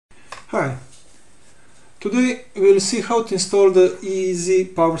Hi, today we'll see how to install the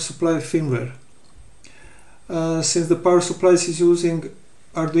EEZ power supply firmware. Since the power supply is using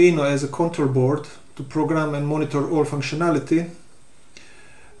Arduino as a control board to program and monitor all functionality,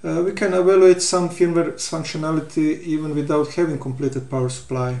 we can evaluate some firmware functionality even without having completed power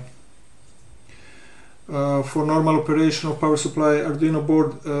supply. For normal operation of power supply, Arduino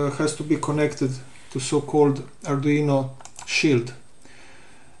board has to be connected to so-called Arduino shield,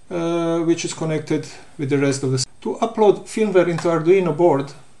 which is connected with the rest of the system. To upload firmware into Arduino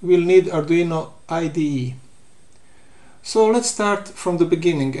board, we'll need Arduino IDE. So let's start from the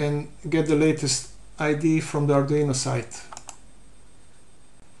beginning and get the latest IDE from the Arduino site.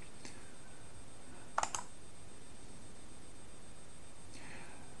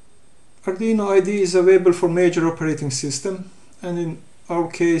 Arduino IDE is available for major operating system, and in our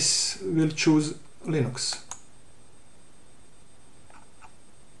case we'll choose Linux.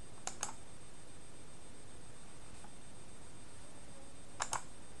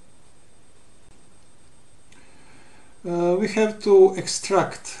 We have to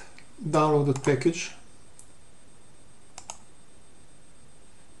extract downloaded package.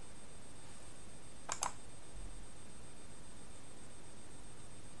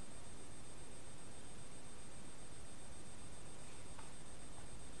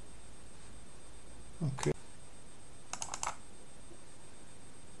 Okay.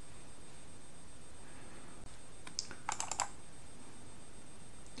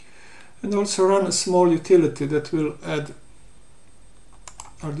 And also run a small utility that will add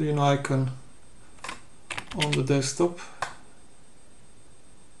Arduino icon on the desktop.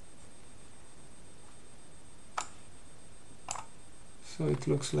 So it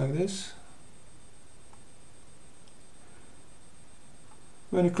looks like this.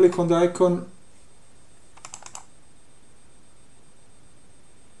 When you click on the icon,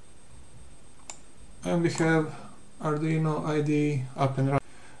 and we have Arduino IDE up and running.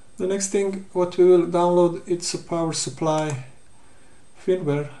 The next thing what we will download, it's a power supply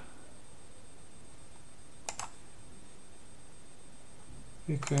firmware.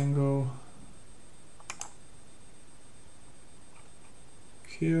 We can go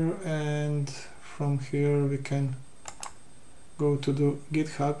here, and from here we can go to the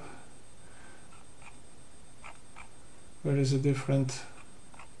GitHub, where is a different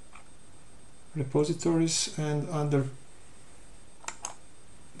repositories, and under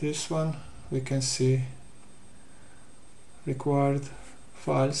this one we can see required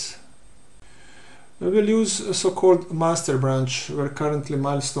files. We will use a so-called master branch, where currently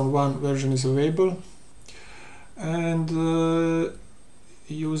milestone 1 version is available, and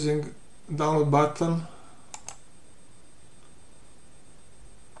using download button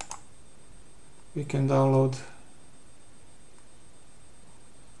we can download.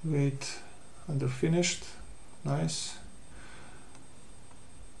 Wait under finished. Nice.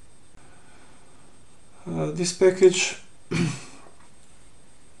 This package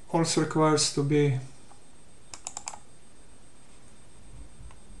also requires to be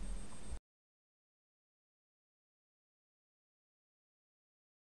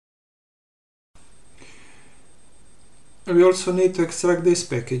we also need to extract this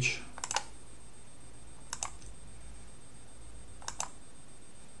package.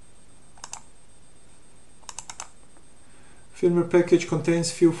 Firmware package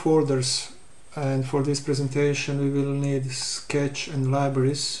contains few folders, and for this presentation we will need sketch and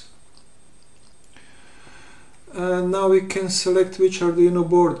libraries. And now we can select which Arduino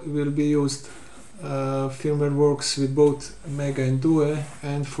board will be used. Firmware works with both Mega and Due,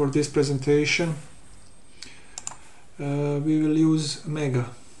 and for this presentation we will use Mega.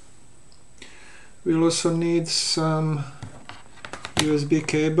 We'll also need some USB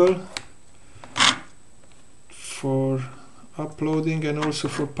cable for uploading and also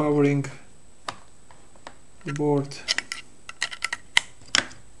for powering the board.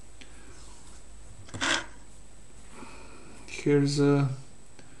 Here's a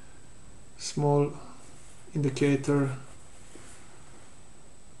small indicator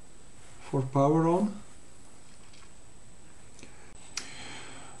for power on.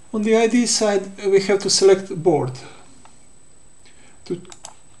 On the IDE side we have to select board.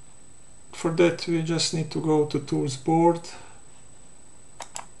 For that we just need to go to Tools Board,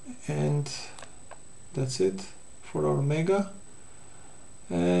 and that's it for our Mega.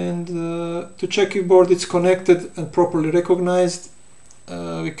 And to check if board is connected and properly recognized,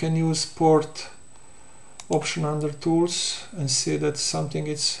 we can use port option under Tools and see that something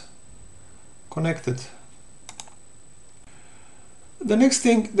is connected. The next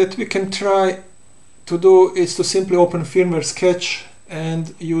thing that we can try to do is to simply open firmware sketch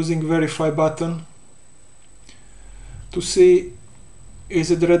and using verify button to see is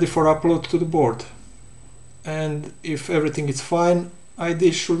it ready for upload to the board. And if everything is fine,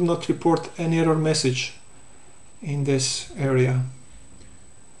 ID should not report any error message in this area.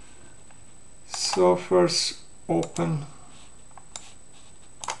 So first open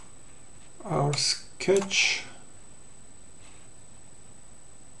our sketch.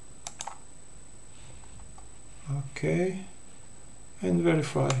 Okay, and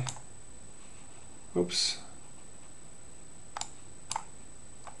verify. Oops,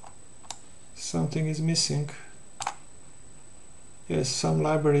 something is missing. Yes, some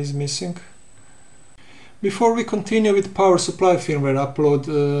library is missing. Before we continue with power supply firmware upload,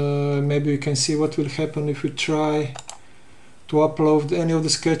 maybe we can see what will happen if we try to upload any of the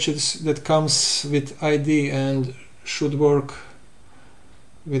sketches that comes with ID and should work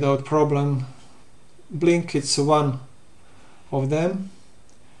without problem. Blink, it's one of them,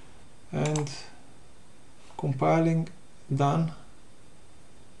 and compiling, done.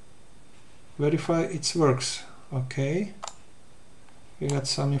 Verify, it works. Okay, we got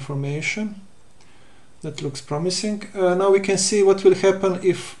some information that looks promising. Now we can see what will happen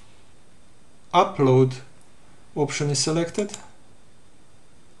if upload option is selected.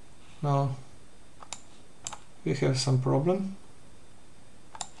 Now we have some problem.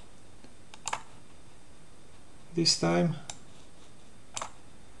 This time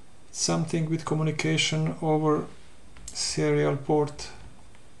something with communication over serial port.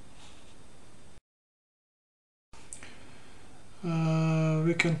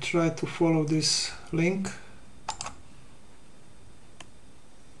 We can try to follow this link.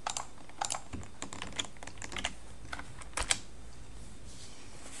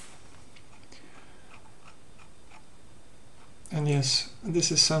 And yes,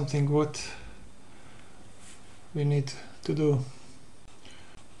 this is something what we need to do.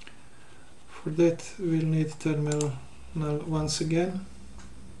 For that we'll need terminal once again.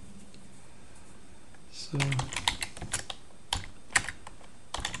 So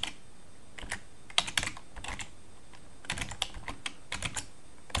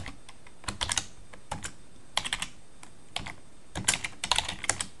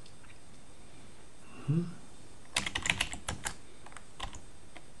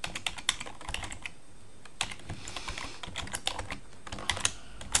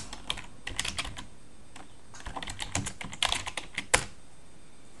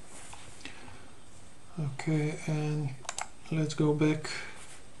okay, and let's go back.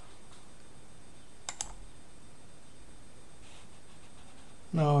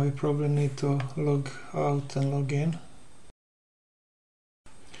 Now we probably need to log out and log in.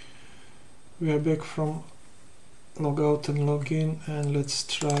 We are back from log out and log in, and let's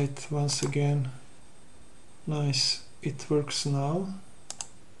try it once again. Nice, it works now.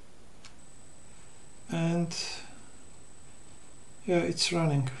 And yeah, it's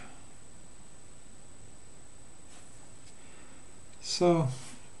running. So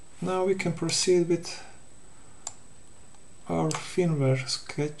now we can proceed with our firmware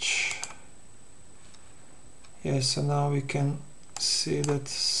sketch. Yes, and now we can see that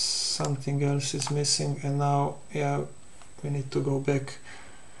something else is missing, and now yeah, we need to go back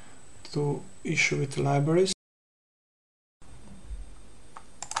to issue with libraries.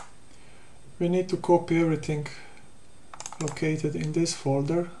 We need to copy everything located in this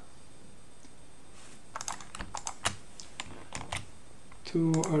folder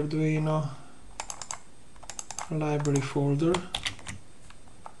to Arduino library folder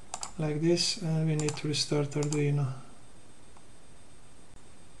like this, and we need to restart Arduino.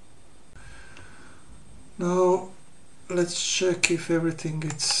 Now let's check if everything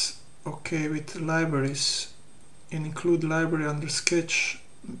is okay with libraries. In include library under sketch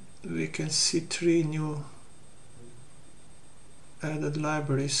we can see 3 new added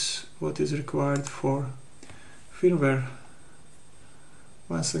libraries what is required for firmware.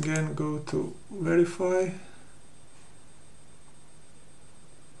 Once again, go to verify.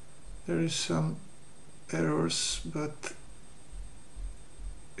 There is some errors, but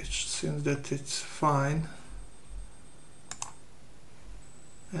it seems that it's fine.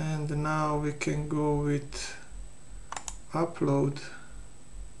 And now we can go with upload,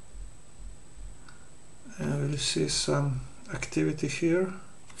 and we'll see some activity here.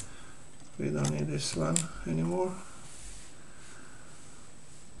 We don't need this one anymore.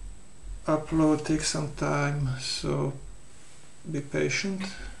 Upload takes some time, so be patient.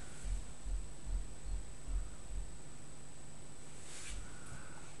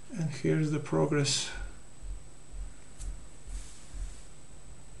 And here's the progress.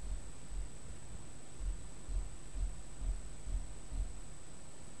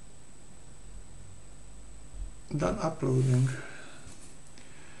 done uploading.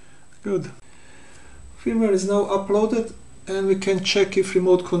 Good. Firmware is now uploaded, and we can check if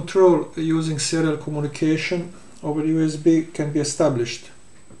remote control using serial communication over USB can be established.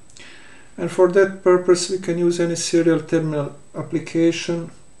 And for that purpose we can use any serial terminal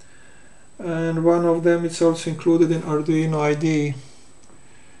application, and one of them is also included in Arduino IDE.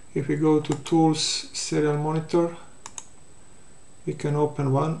 If we go to Tools, Serial Monitor, we can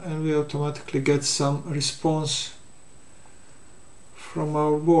open one and we automatically get some response from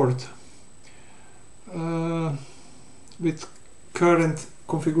our board. With current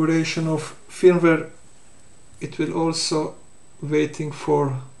configuration of firmware, it will also waiting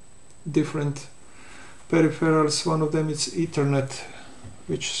for different peripherals. One of them is Ethernet,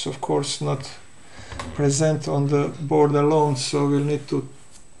 which is of course not present on the board alone, so we'll need to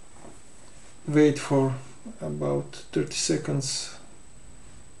wait for about 30 seconds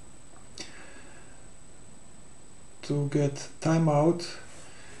to get timeout.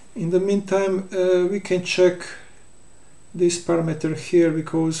 In the meantime, we can check this parameter here,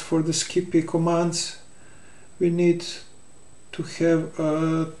 because for the SCPI commands we need to have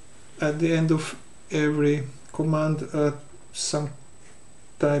at the end of every command some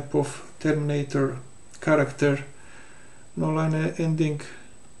type of terminator character. No line ending,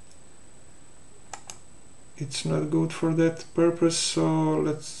 it's not good for that purpose,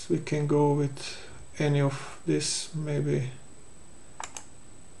 so we can go with any of this, maybe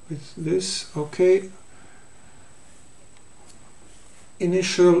with this. Okay,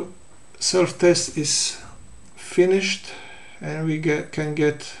 initial self-test is finished, and we can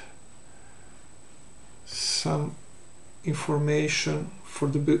get some information for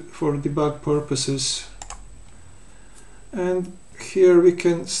debug purposes. And here we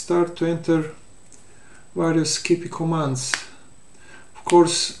can start to enter various SCPI commands. Of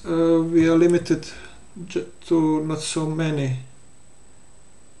course, we are limited to not so many,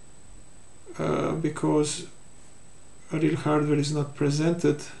 because real hardware is not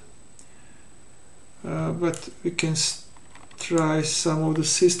presented, but we can try some of the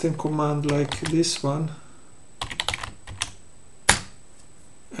system command like this one,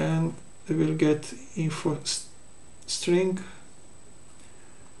 and we will get info string,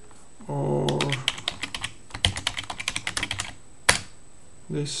 or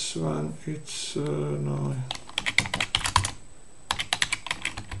this one, it's no,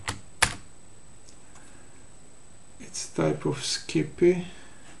 it's type of SCPI,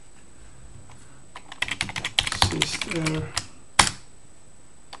 syster,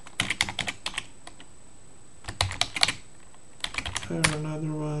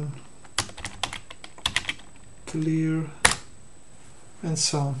 another one, clear, and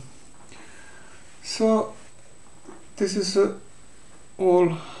so on. So this is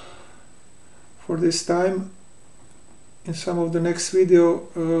all for this time. In some of the next video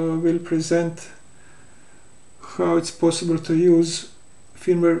we'll present how it's possible to use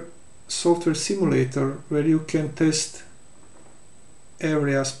firmware software simulator, where you can test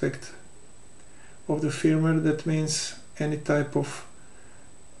every aspect of the firmware. That means any type of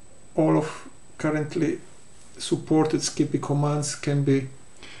all of currently supported SCPI commands can be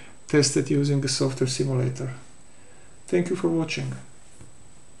tested using the software simulator. Thank you for watching.